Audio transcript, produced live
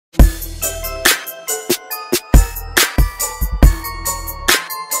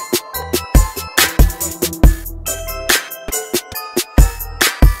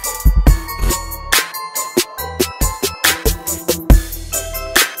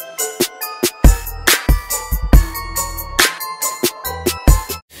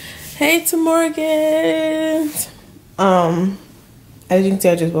Hey TaMorgans. As you can see,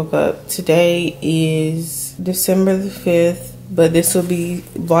 I just woke up. Today is December the 5th, but this will be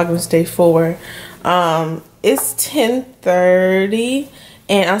Vlogmas day 4. It's 10:30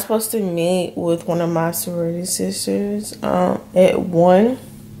 and I'm supposed to meet with one of my sorority sisters at 1.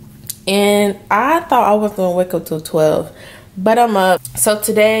 And I thought I was gonna wake up till 12, but I'm up. So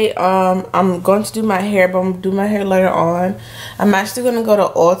today I'm going to do my hair, but I'm gonna do my hair later on. I'm actually gonna go to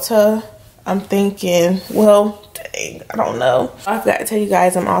Ulta. I'm thinking, well, dang, I don't know. I forgot to tell you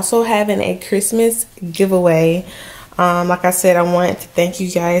guys, I'm also having a Christmas giveaway. Like I said, I wanted to thank you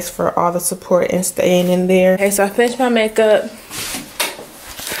guys for all the support and staying in there. Okay, so I finished my makeup.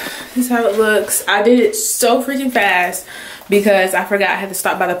 This is how it looks. I did it so freaking fast because I forgot I had to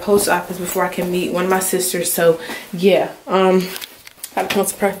stop by the post office before I can meet one of my sisters. So yeah, got to put on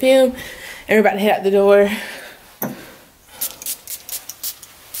some perfume. Everybody head out the door.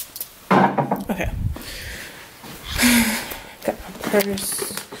 Okay. Got my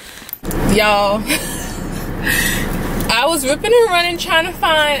purse. Y'all, I was ripping and running trying to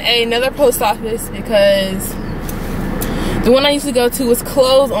find another post office because the one I used to go to was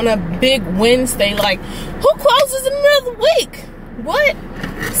closed on a big Wednesday. Like, who closes in the middle of the week? What?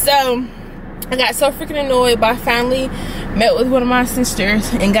 So I got so freaking annoyed, but I finally met with one of my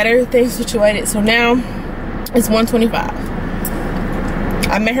sisters and got everything situated. So now it's 1:25.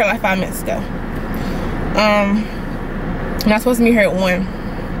 I met her like 5 minutes ago. I'm not supposed to meet her at 1.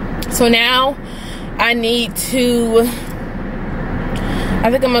 So now I need to, I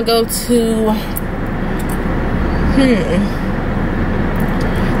think I'm gonna go to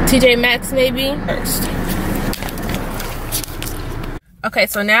TJ Maxx maybe first. Okay,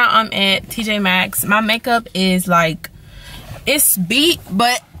 so now I'm at TJ Maxx. My makeup is like, it's beat,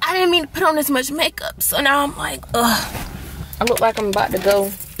 but I didn't mean to put on this much makeup. So now I'm like, ugh. I look like I'm about to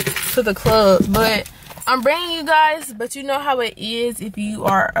go to the club, but I'm bringing you guys, but you know how it is if you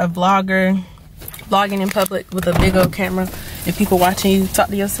are a vlogger, vlogging in public with a big old camera and people watching you talk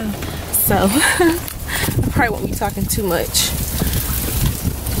to yourself. So I probably won't be talking too much,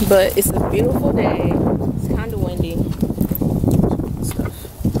 but it's a beautiful day. It's kind of windy stuff,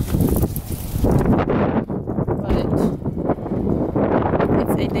 but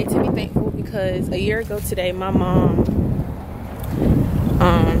it's a day to be thankful because a year ago today my mom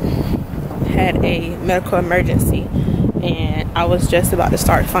had a medical emergency and I was just about to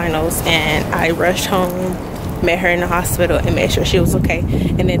start finals and I rushed home, met her in the hospital and made sure she was okay,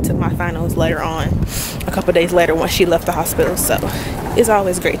 and then took my finals later on, a couple days later once she left the hospital. So it's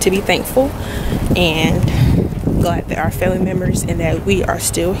always great to be thankful and glad that our family members and that we are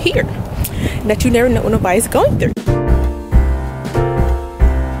still here and that you never know what nobody's going through.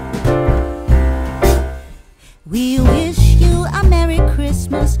 We wish you a Merry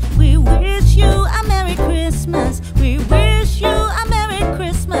Christmas. We wish you a Merry Christmas. We wish you a Merry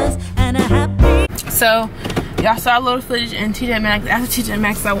Christmas and a happy. So y'all saw a little footage in TJ Maxx. After TJ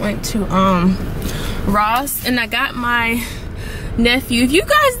Maxx I went to Ross and I got my nephew. If you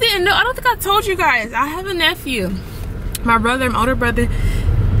guys didn't know, I don't think I told you guys, I have a nephew. My brother, my older brother,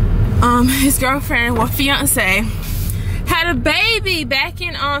 his girlfriend, well, fiance, had a baby back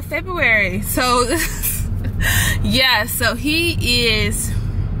in February. So yeah, so he is,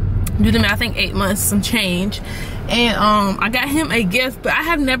 do the math, I think 8 months, some change. And I got him a gift, but I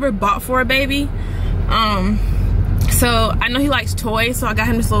have never bought for a baby. So I know he likes toys, so I got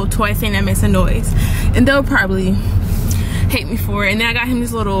him this little toy thing that makes a noise. And they'll probably hate me for it. And then I got him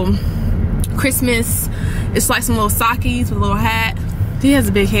this little Christmas, it's like some little sockies with a little hat. He has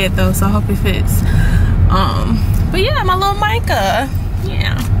a big head though, so I hope it fits. But yeah, my little Micah,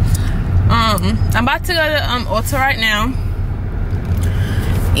 yeah. I'm about to go to Ulta right now,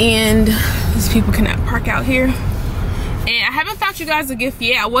 and these people cannot park out here. And I haven't found you guys a gift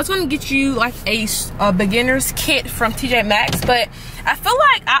yet. I was going to get you like a beginner's kit from TJ Maxx, but I feel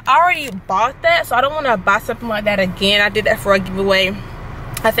like I already bought that, so I don't want to buy something like that again. I did that for a giveaway,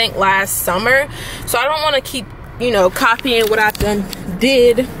 I think last summer, so I don't want to keep, you know, copying what I've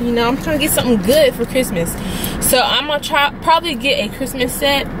did. You know, I'm trying to get something good for Christmas, so I'm gonna probably get a Christmas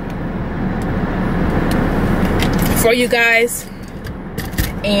set for you guys.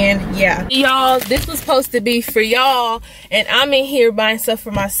 And yeah, y'all, this was supposed to be for y'all and I'm in here buying stuff for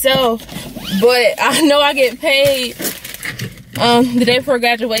myself, but I know I get paid the day before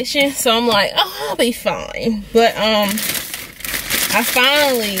graduation, so I'm like, oh, I'll be fine. But I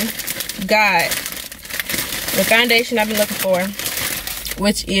finally got the foundation I've been looking for,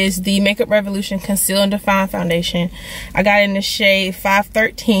 which is the Makeup Revolution Conceal and Define Foundation. I got it in the shade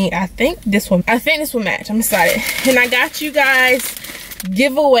 513. I think this will match. I'm excited. And I got you guys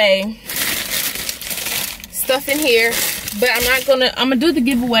giveaway stuff in here, but I'm gonna do the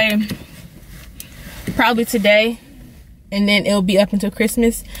giveaway probably today, and then it'll be up until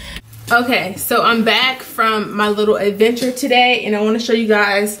Christmas. Okay, so I'm back from my little adventure today, and I want to show you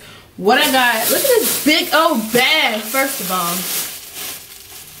guys what I got. Look at this big old bag. First of all,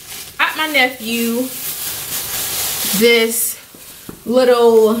 got my nephew this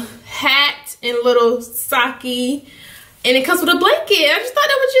little hat and little socky, and it comes with a blanket. I just thought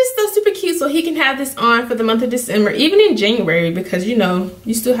that was just so super cute, so he can have this on for the month of December, even in January, because you know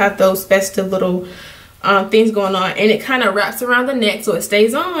you still have those festive little things going on, and it kind of wraps around the neck so it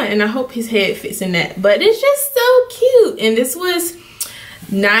stays on, and I hope his head fits in that. But it's just so cute, and this was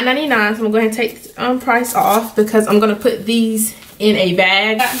 $9.99, so I'm gonna go ahead and take the price off because I'm gonna put these in a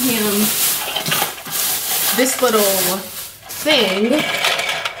bag. Got him this little thing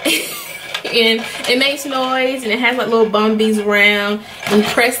and it makes noise, and it has like little bumbies around, and you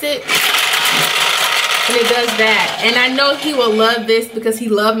press it and it does that. And I know he will love this because he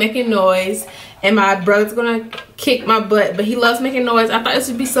loves making noise, and my brother's gonna kick my butt, but he loves making noise. I thought this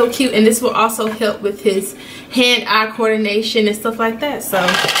would be so cute, and this will also help with his hand-eye coordination and stuff like that. So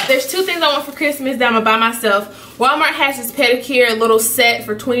there's two things I want for Christmas that I'm gonna buy myself. Walmart has this pedicure little set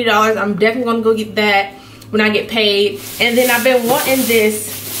for $20. I'm definitely gonna go get that when I get paid. And then I've been wanting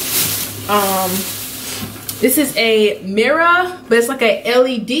this. This is a mirror, but it's like a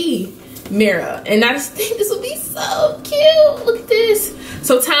LED mirror, and I just think this would be so cute. Look at this.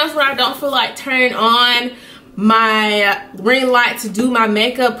 So times where I don't feel like turning on my ring light to do my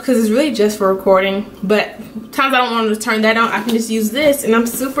makeup, because it's really just for recording, but times I don't want to turn that on, I can just use this, and I'm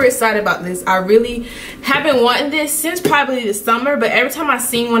super excited about this. I really have been wanting this since probably the summer, but every time I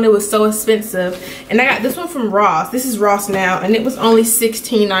seen one it was so expensive, and I got this one from Ross. This is Ross now, and it was only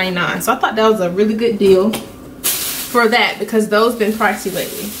 $16.99, so I thought that was a really good deal for that, because those been pricey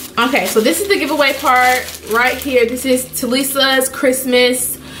lately. Okay, so this is the giveaway part right here. This is Talisa's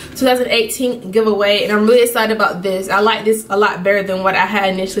Christmas 2018 giveaway, and I'm really excited about this. I like this a lot better than what I had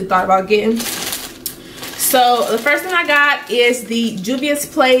initially thought about getting. So the first thing I got is the Juvia's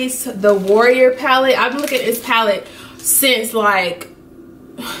Place, the Warrior palette. I've been looking at this palette since like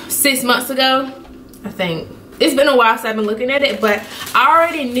 6 months ago, I think. It's been a while since I've been looking at it, but I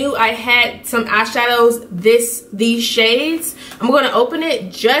already knew I had some eyeshadows these shades. I'm going to open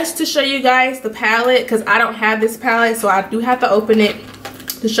it just to show you guys the palette, because I don't have this palette, so I do have to open it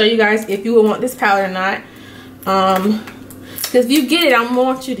to show you guys if you would want this palette or not. Because if you get it, I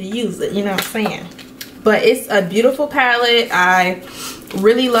want you to use it, you know what I'm saying? But it's a beautiful palette. I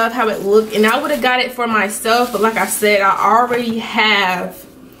really love how it looked, and I would have got it for myself, but like I said, I already have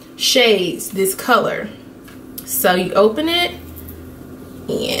shades this color. So you open it,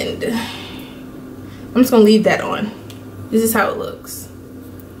 and I'm just gonna leave that on. This is how it looks.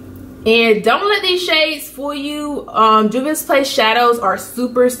 And don't let these shades fool you. Juvia's Place shadows are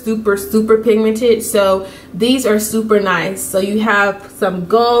super pigmented, so these are super nice. So you have some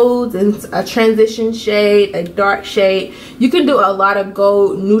golds and a transition shade, a dark shade. You can do a lot of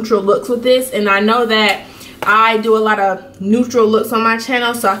gold neutral looks with this, and I know that I do a lot of neutral looks on my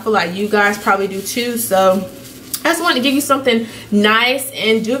channel, so I feel like you guys probably do too. So I just wanted to give you something nice.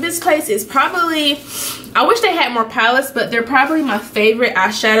 And Juvia's Place is probably, I wish they had more palettes, but they're probably my favorite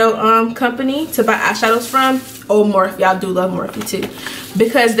eyeshadow company to buy eyeshadows from. Oh, Morphe. I do love Morphe too,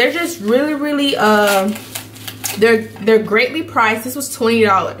 because they're just really they're greatly priced. This was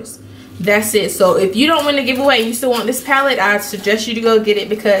 $20. That's it. So if you don't win the giveaway and you still want this palette, I suggest you to go get it,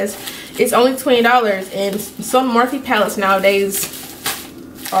 because it's only $20, and some Morphe palettes nowadays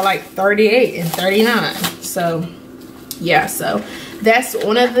are like $38 and $39. So yeah, so that's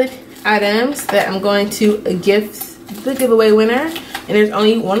one of the items that I'm going to gift the giveaway winner, and there's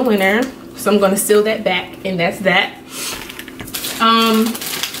only one winner, so I'm going to seal that back, and that's that.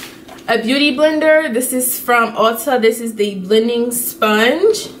 A beauty blender. This is from Ulta. This is the blending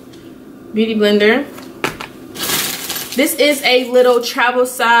sponge beauty blender. This is a little travel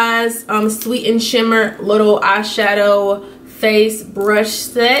size Sweet and Shimmer little eyeshadow face brush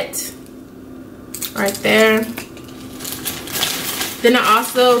set right there. Then I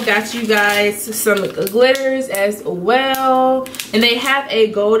also got you guys some glitters as well, and they have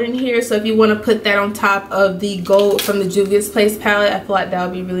a gold in here, so if you want to put that on top of the gold from the Juvia's Place palette, I feel like that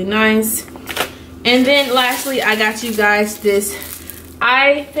would be really nice. And then lastly, I got you guys this.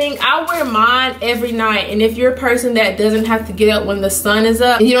 I think I wear mine every night, and if you're a person that doesn't have to get up when the sun is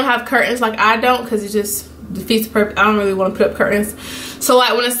up, and you don't have curtains like I don't, because it just defeats the purpose. I don't really want to put up curtains. So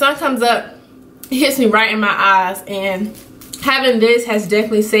like when the sun comes up, it hits me right in my eyes, and having this has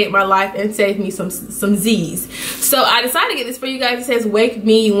definitely saved my life and saved me some Z's. So I decided to get this for you guys. It says wake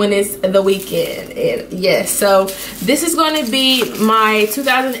me when it's the weekend. And yes, so this is going to be my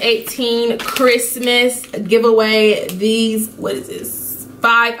 2018 Christmas giveaway. These, what is this,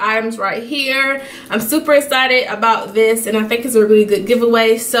 5 items right here. I'm super excited about this, and I think it's a really good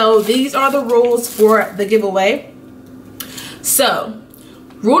giveaway. So these are the rules for the giveaway. So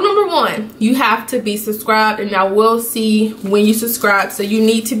rule number 1, you have to be subscribed, and I will see when you subscribe. So you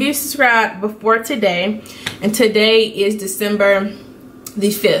need to be subscribed before today, and today is December the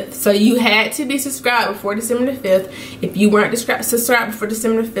 5th. So you had to be subscribed before December the 5th. If you weren't subscribed before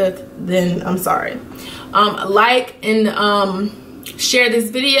December the 5th, then I'm sorry. Like and share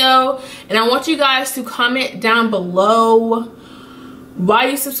this video, and I want you guys to comment down below why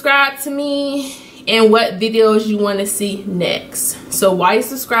you subscribe to me and what videos you want to see next. So why you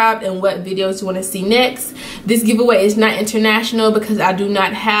subscribed and what videos you want to see next. This giveaway is not international because I do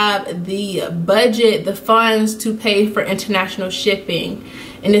not have the budget, the funds to pay for international shipping,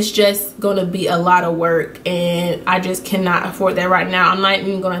 and it's just going to be a lot of work, and I just cannot afford that right now. I'm not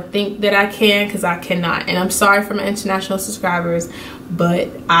even going to think that I can, because I cannot, and I'm sorry for my international subscribers, but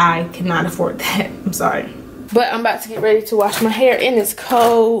I cannot afford that. I'm sorry. But I'm about to get ready to wash my hair, and it's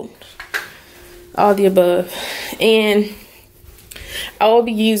cold. All the above, and I will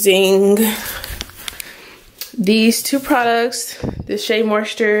be using these 2 products, the Shea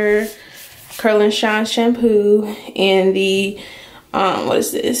Moisture Curl and Shine shampoo, and the what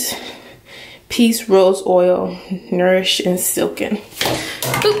is this, Peace Rose Oil Nourish and Silken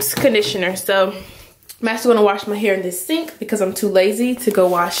conditioner. So I'm actually going to wash my hair in this sink because I'm too lazy to go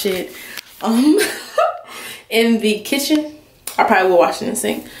wash it in the kitchen. I probably will wash it in the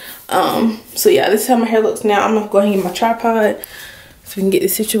sink. So yeah, this is how my hair looks now. I'm gonna go ahead and get my tripod so we can get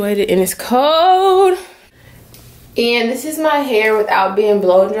this situated, and it's cold. And this is my hair without being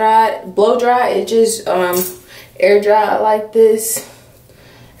blow dried. Blow dry, it just air dry like this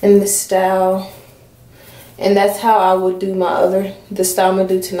in this style. And that's how I would do the style I'm gonna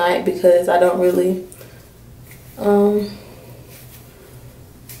do tonight, because I don't really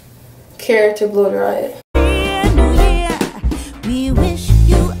care to blow dry it. We wish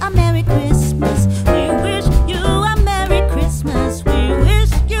you a Merry Christmas. We wish you a Merry Christmas. We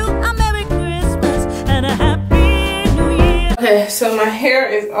wish you a Merry Christmas and a Happy New Year. Okay, so my hair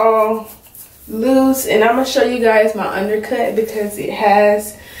is all loose, and I'm gonna show you guys my undercut because it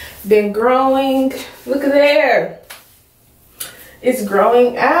has been growing. Look at there. It's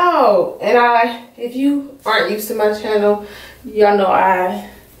growing out. And if you aren't used to my channel, y'all know I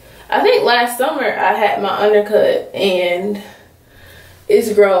think last summer I had my undercut, and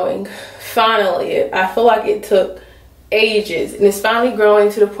it's growing finally. I feel like it took ages, and it's finally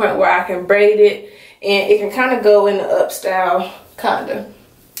growing to the point where I can braid it, and it can kind of go in the up style, kinda.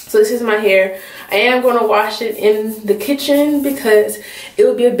 So this is my hair. I am going to wash it in the kitchen because it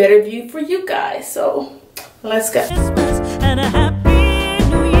will be a better view for you guys. So let's go. Christmas and a Happy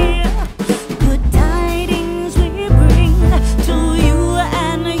New Year. Good tidings we bring to you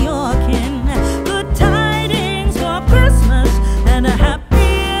and your kin. Good tidings for Christmas and a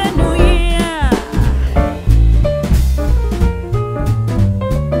Happy New Year.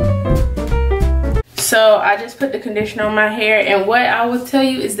 So I just put the conditioner on my hair, and what I will tell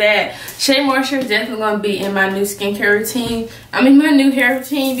you is that Shea Moisture is definitely going to be in my new skincare routine. I mean my new hair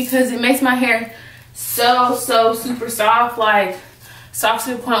routine, because it makes my hair so super soft, like soft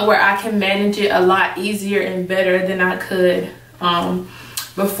to the point where I can manage it a lot easier and better than I could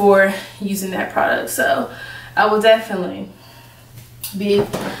before using that product. So I will definitely be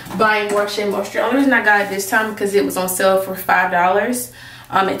buying more Shea Moisture. The only reason I got it this time because it was on sale for $5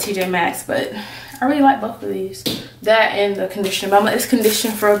 at TJ Maxx, but I really like both of these, that and the conditioner. But I'm gonna let this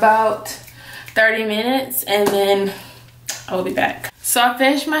condition for about 30 minutes, and then I will be back. So I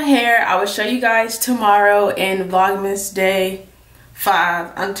finished my hair. I will show you guys tomorrow in Vlogmas day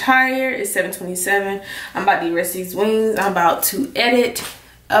 5. I'm tired. It's 7:27. I'm about to rest these wings. I'm about to edit,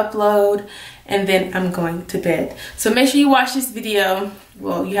 upload, and then I'm going to bed. So make sure you watch this video.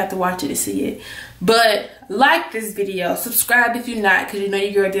 Well, you have to watch it to see it, but like this video, subscribe if you're not, because you know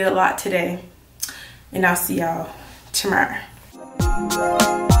your girl did a lot today, and I'll see y'all tomorrow.